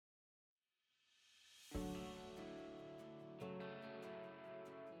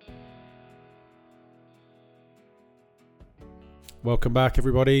Welcome back,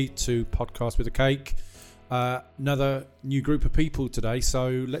 everybody, to Podcast with a Cake. Another new group of people today,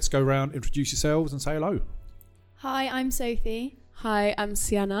 so let's go around, introduce yourselves and say hello. Hi, I'm Sophie. Hi, I'm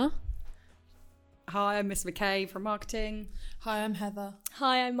Sienna. Hi, I'm Miss McKay from marketing. Hi, I'm Heather.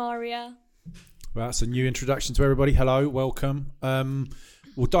 Hi, I'm Maria. Well, that's a new introduction to everybody. Hello, welcome.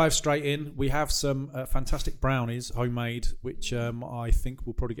 We'll dive straight in. We have some fantastic brownies, homemade, which I think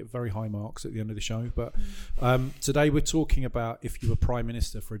will probably get very high marks at the end of the show. But today we're talking about if you were Prime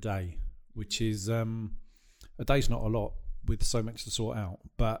Minister for a day, which is a day's not a lot with so much to sort out.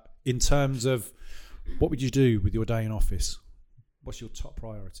 But in terms of what would you do with your day in office? What's your top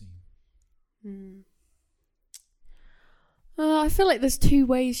priority? I feel like there's two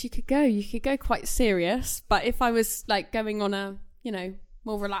ways you could go. You could go quite serious, but if I was like going on a,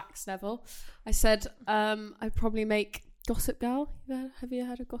 more relaxed level, I said I'd probably make Gossip Girl. Have you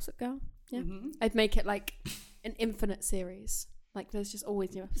heard of Gossip Girl? Yeah. Mm-hmm. I'd make it like an infinite series. Like there's just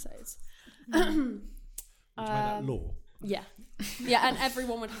always new episodes. Would you make that law? Yeah. Yeah, and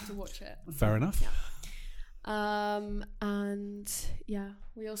everyone would have to watch it. Fair enough. Yeah. And yeah,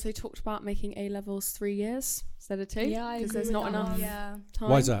 we also talked about making A levels 3 years instead of 2. Yeah, I agree because there's with not that enough one. time.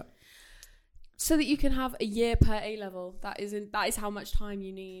 Why is that? So that you can have a year per A level. That is how much time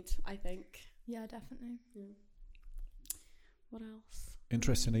you need, I think. Yeah, definitely. Yeah. What else?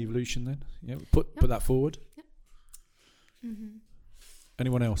 Interesting evolution then. Yeah, put that forward. Yeah. Mm-hmm.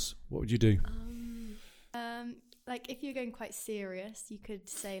 Anyone else? What would you do? Like if you're going quite serious, you could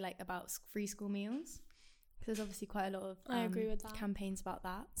say like about free school meals. There's obviously quite a lot of I agree with that. campaigns about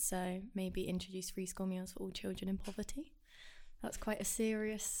that. So maybe introduce free school meals for all children in poverty. That's quite a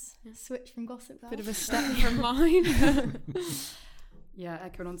serious switch from Gossip Girl. Bit of a step from mine. Yeah,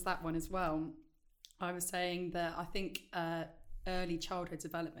 echoing on to that one as well. I was saying that I think early childhood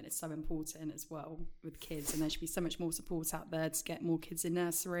development is so important as well with kids, and there should be so much more support out there to get more kids in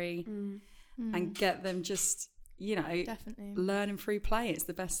nursery and get them just, definitely learning through play. It's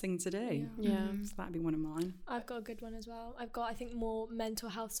the best thing to do. Yeah. So that'd be one of mine. I've got a good one as well. I think, more mental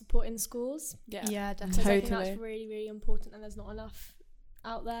health support in schools. Yeah. Yeah, Because definitely. I think that's really, really important, and there's not enough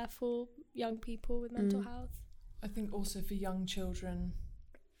out there for young people with mental health. I think also for young children,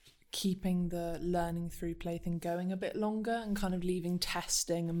 keeping the learning through play thing going a bit longer and kind of leaving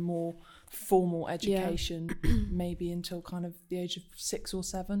testing and more formal education maybe until kind of the age of 6 or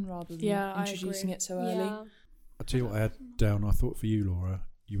 7 rather than introducing it so early. Yeah. I'll tell you what I had down. I thought for you, Laura,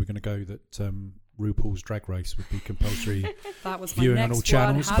 you were going to go that RuPaul's Drag Race would be compulsory That was my viewing next on all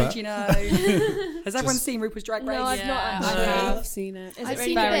channels. one. How did you know? Has everyone seen RuPaul's Drag Race? No, I've not I actually. have seen it. Is I've it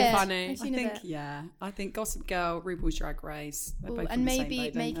seen really a very bit. funny? I've seen a bit. I think Gossip Girl, RuPaul's Drag Race. They're both And in the same maybe boat,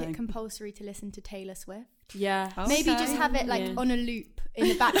 don't make they? it compulsory to listen to Taylor Swift. Yeah. Maybe Okay. just have it like Yeah. on a loop in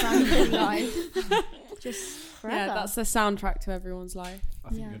the background of your life. Just forever. Yeah, that's the soundtrack to everyone's life. I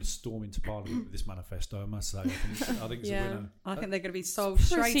think Yeah. you're going to storm into Parliament with this manifesto, I must say. I think it's a Yeah. winner. I think they're going to be sold Pretty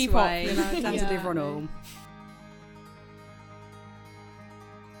straight away popular, and yeah. deliver on all.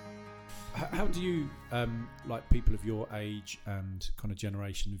 How do you, like people of your age and kind of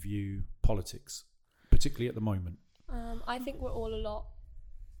generation, view politics, particularly at the moment? I think we're all a lot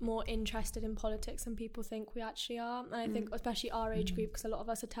more interested in politics than people think we actually are, and I think especially our age group, because a lot of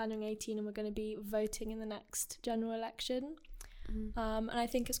us are turning 18 and we're going to be voting in the next general election. And I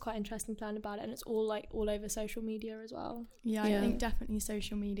think it's quite interesting to learn about it, and it's all over social media as well. Yeah, Yeah. I think definitely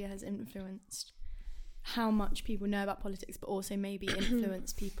social media has influenced how much people know about politics, but also maybe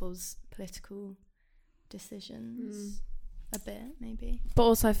influenced people's political decisions a bit, maybe. But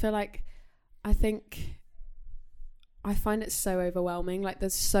also I feel like I find it so overwhelming. Like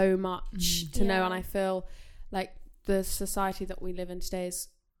there's so much to know, Yeah. and I feel like the society that we live in today is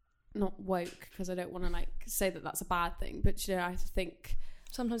not woke, because I don't want to like say that that's a bad thing, but I think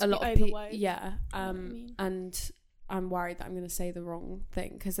Sometimes a we lot of overwork. people, know what I mean? and I'm worried that I'm going to say the wrong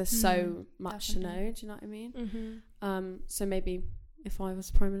thing because there's so much to definitely. know. Do you know what I mean? So maybe if I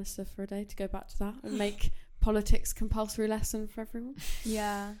was Prime Minister for a day, to go back to that and make politics compulsory lesson for everyone.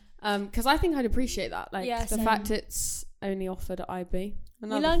 Yeah. Because I think I'd appreciate that. Like Yeah, the same. fact it's only offered at IB. We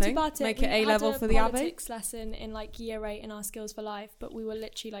Another learned thing, about it. Make we it A level had for the IB. politics lesson in like year 8 in our Skills for Life, but we were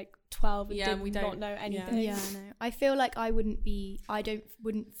literally like 12 and Yeah, we did don't- not know anything. Yeah, I know. I feel like I wouldn't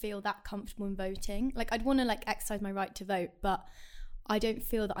feel that comfortable in voting. Like I'd want to like exercise my right to vote, but I don't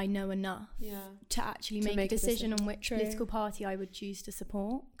feel that I know enough to actually make a decision on which True. political party I would choose to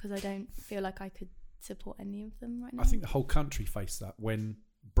support, because I don't feel like I could support any of them right now. I think the whole country faced that when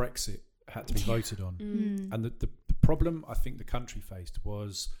Brexit had to be voted on. And the problem I think the country faced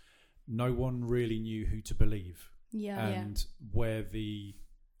was no one really knew who to believe Yeah. and where the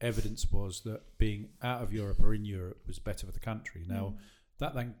evidence was that being out of Europe or in Europe was better for the country. Now,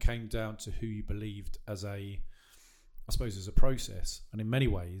 that then came down to who you believed as a process. And in many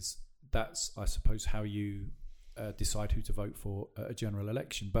ways, that's, I suppose, how you decide who to vote for at a general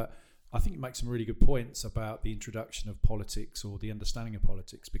election. But I think you make some really good points about the introduction of politics or the understanding of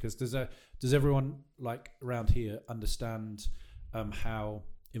politics, because does everyone like around here understand how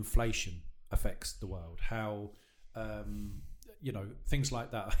inflation affects the world, how things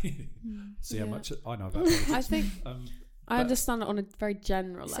like that. See how much I know about politics. I think I understand it on a very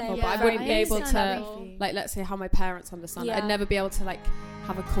general level, but I wouldn't be able to, like, let's say how my parents understand it. I'd never be able to like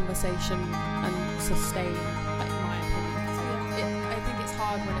have a conversation and sustain like my opinion. I think it's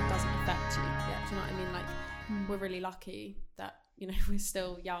hard when it doesn't affect you. Yeah, do you know what I mean? Like, we're really lucky that, you know, we're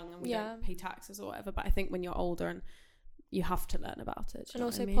still young and we don't pay taxes or whatever. But I think when you're older and you have to learn about it. And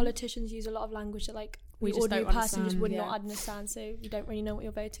also politicians use a lot of language that like the ordinary person just would not understand, so you don't really know what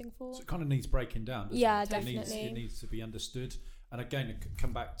you're voting for. So it kind of needs breaking down, doesn't it? Definitely. It needs to be understood. And again,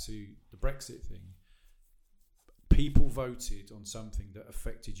 come back to the Brexit thing. People voted on something that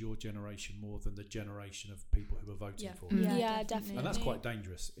affected your generation more than the generation of people who were voting for it. Yeah, definitely. And that's quite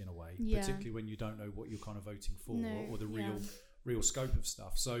dangerous in a way, particularly when you don't know what you're kind of voting for or the real scope of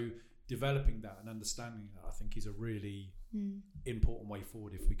stuff. So developing that and understanding that, I think, is a really important way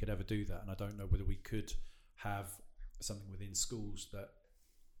forward if we could ever do that. And I don't know whether we could have something within schools that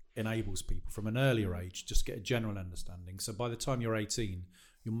enables people from an earlier age just get a general understanding. So by the time you're 18,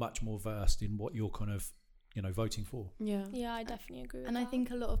 you're much more versed in what you're kind of, you know, voting for. Yeah, I definitely agree with and that. I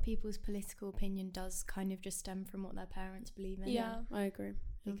think a lot of people's political opinion does kind of just stem from what their parents believe in. Yeah, I agree.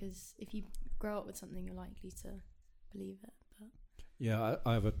 Because if you grow up with something, you're likely to believe it. But yeah,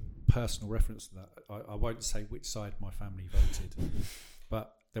 I have a personal reference to that. I won't say which side my family voted,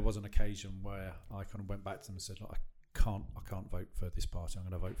 but there was an occasion where I kind of went back to them and said, I can't vote for this party, I'm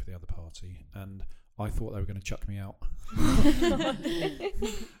going to vote for the other party. And I thought they were going to chuck me out.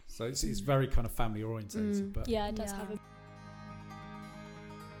 So it's very kind of family orientated. But yeah, it does have a...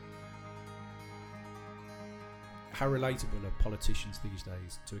 How relatable are politicians these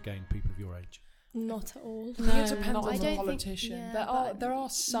days to, again, people of your age? Not at all. I think it depends on the don't politician. There are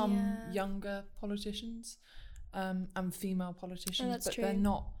some younger politicians and female politicians, but they're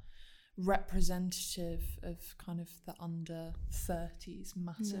not representative of kind of the under 30s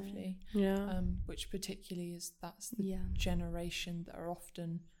massively. Which particularly that's the generation that are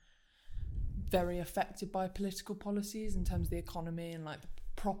often very affected by political policies in terms of the economy and like the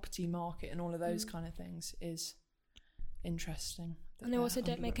property market and all of those kind of things is interesting. And they also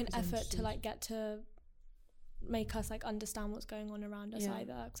don't make an effort to like get to make us like understand what's going on around us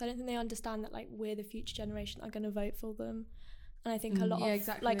either, because I don't think they understand that like we're the future generation that are going to vote for them. And I think a lot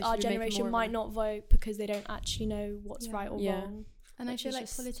of like our generation might not vote because they don't actually know what's right or wrong. And I feel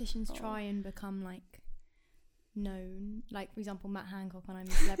like politicians try and become like known, like for example Matt Hancock on I'm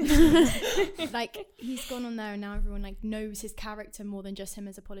a Celebrity. Like he's gone on there and now everyone like knows his character more than just him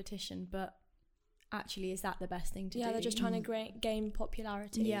as a politician, but actually is that the best thing to do? Yeah, they're just trying to gain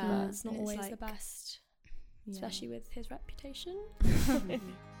popularity, but it's not always the best, especially with his reputation.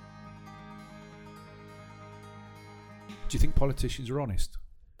 Do you think politicians are honest?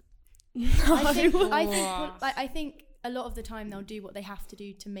 I think a lot of the time they'll do what they have to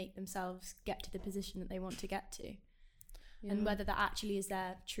do to make themselves get to the position that they want to get to. And whether that actually is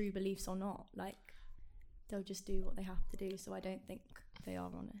their true beliefs or not, like they'll just do what they have to do. So I don't think they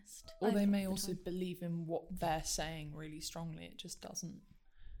are honest. Or they may also believe in what they're saying really strongly. It just doesn't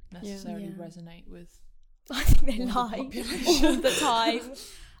necessarily resonate with... I think they lie all the time.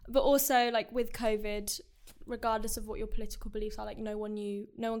 But also, like with COVID, regardless of what your political beliefs are, like no one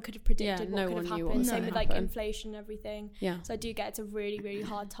could have predicted what could have happened. Same with like inflation and everything. So I do get it's a really, really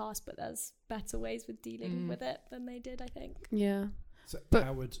hard task, but there's better ways with dealing with it than they did, I think. So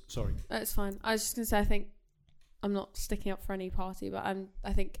Howard, sorry. That's fine. I was just going to say, I think I'm not sticking up for any party, but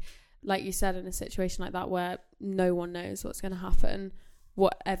I think, like you said, in a situation like that where no one knows what's going to happen,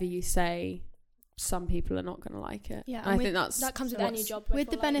 whatever you say, some people are not going to like it. Yeah, I think that comes with any job. With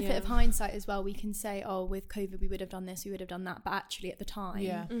the benefit of hindsight as well, we can say, oh, with COVID we would have done this, we would have done that. But actually at the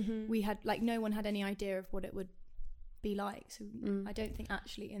time, we had like no one had any idea of what it would be like. So I don't think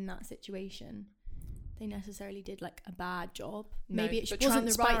actually in that situation they necessarily did like a bad job. No, maybe it wasn't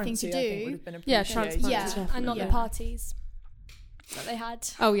the right thing to do. Transparency. And not the parties that they had.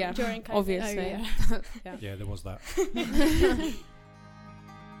 During COVID. Obviously. Yeah, there was that.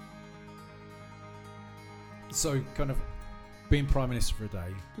 So, kind of being Prime Minister for a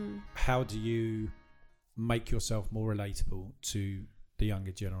day, how do you make yourself more relatable to the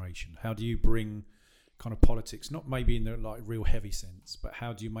younger generation? How do you bring kind of politics, not maybe in the like real heavy sense, but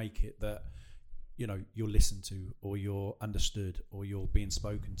how do you make it that, you know, you're listened to or you're understood or you're being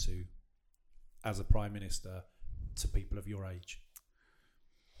spoken to as a Prime Minister to people of your age?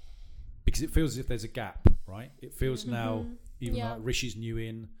 Because it feels as if there's a gap, right? It feels now, even like Rishi's new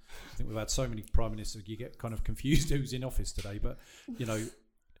in. I think we've had so many Prime Ministers, you get kind of confused who's in office today. But, you know,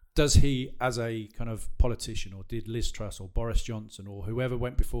 does he, as a kind of politician, or did Liz Truss or Boris Johnson or whoever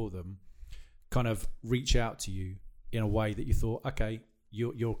went before them, kind of reach out to you in a way that you thought, okay,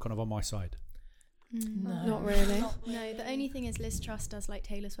 you're kind of on my side? No. Not really. No, the only thing is Liz Truss does like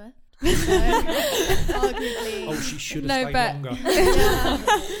Taylor Swift. So, arguably. Oh, she should have stayed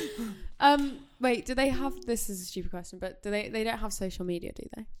longer. Wait, do they have, this is a stupid question, but they don't have social media, do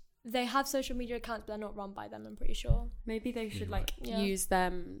they? They have social media accounts, but they're not run by them, I'm pretty sure. Maybe they should use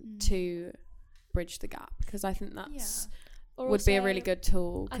them to bridge the gap, because I think that's would be a really good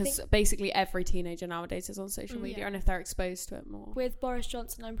tool, because basically every teenager nowadays is on social media, and if they're exposed to it more. With Boris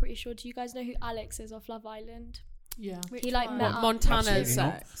Johnson, I'm pretty sure, do you guys know who Alex is off Love Island? Yeah. He like met up Montana's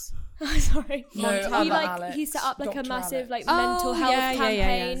ex. Sorry. No, he set up like Dr. a massive Alex. mental health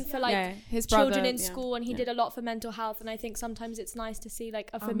campaign for his children brother, in school, and he did a lot for mental health, and I think sometimes it's nice to see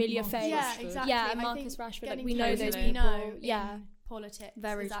like a familiar face. Yeah, exactly. Yeah, Marcus Rashford, like we know those people. Yeah. Politics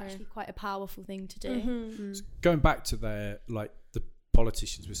Very is true. actually quite a powerful thing to do. So going back to their, like, the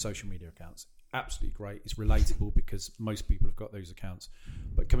politicians with social media accounts, absolutely great. It's relatable because most people have got those accounts.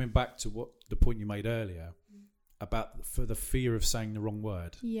 But coming back to what the point you made earlier about for the fear of saying the wrong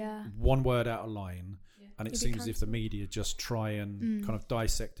word, one word out of line, and it seems as if the media just try and kind of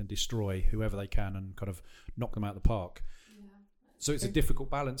dissect and destroy whoever they can and kind of knock them out of the park. So it's a difficult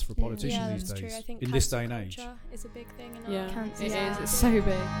balance for politicians these days, in this day and age. It's a big thing. It is. It's so big.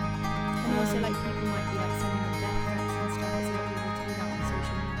 And also, like, people might be like sending them death threats and stuff. It's a lot easier to do that on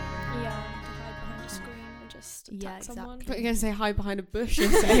social media. Yeah, to hide behind a screen and just attack someone. But you're going to say hide behind a bush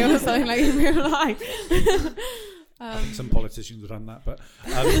and say or something like in real life. I think some politicians have done that, but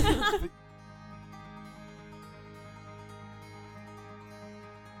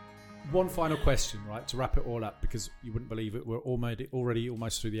one final question, right, to wrap it all up, because you wouldn't believe it, we're already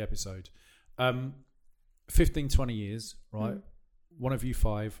almost through the episode. 15, 20 years, right? One of you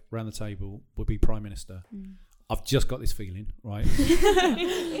five around the table will be Prime Minister. I've just got this feeling, right?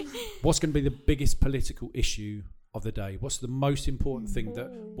 What's going to be the biggest political issue of the day? What's the most important thing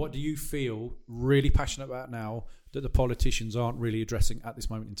what do you feel really passionate about now that the politicians aren't really addressing at this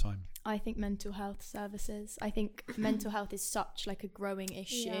moment in time? I think mental health services. I think mental health is such like a growing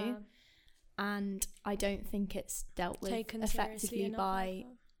issue, and I don't think it's dealt with effectively by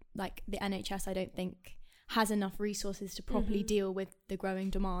like the NHS. I don't think has enough resources to properly deal with the growing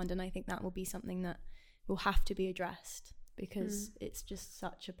demand, and I think that will be something that will have to be addressed because it's just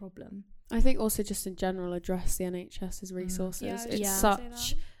such a problem. I think also just in general address the NHS's resources. It's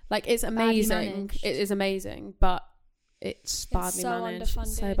such like it's amazing. It is amazing, but it's badly managed.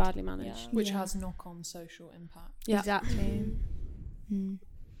 So badly managed, which has knock-on social impact. Yeah. Exactly.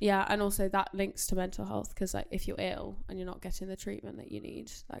 Yeah, and also that links to mental health, because like if you're ill and you're not getting the treatment that you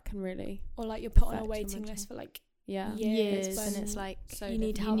need, that can really, or like you're put on a waiting list for like years, and it's like so you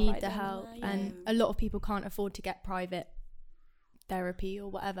need the help, and a lot of people can't afford to get private therapy or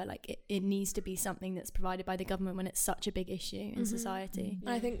whatever. Like it needs to be something that's provided by the government when it's such a big issue in society. And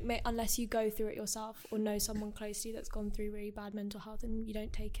I think unless you go through it yourself or know someone close to you that's gone through really bad mental health, and you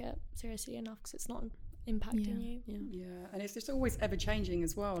don't take it seriously enough because it's not impacting you. And it's just always ever changing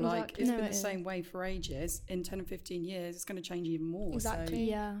as well. Like it's been the same way for ages. In 10 and 15 years it's going to change even more.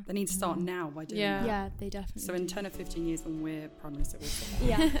 Exactly. So they need to start now by doing that. Yeah, they definitely so in 10 or 15 years when we're Prime Minister, we'll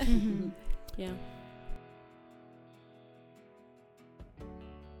say yeah.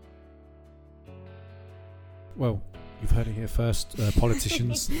 Well, you've heard it here first,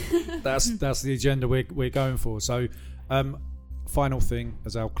 politicians. That's the agenda we're going for. So, final thing,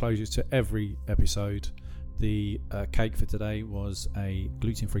 as our closure to every episode, the cake for today was a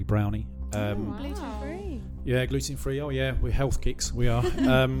gluten-free brownie. Gluten-free. Yeah, gluten-free. Oh yeah, we're health kicks. We are.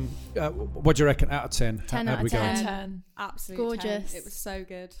 What do you reckon? Out of 10? 10 how out do we of go? 10. Absolutely gorgeous. 10. It was so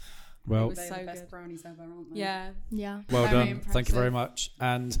good. Well, it was they're so the best good. brownies ever, aren't they? Yeah. Well Very done. impressive. Thank you very much,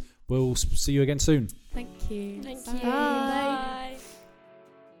 and we'll see you again soon. Thank you. Thank Bye. you. Bye.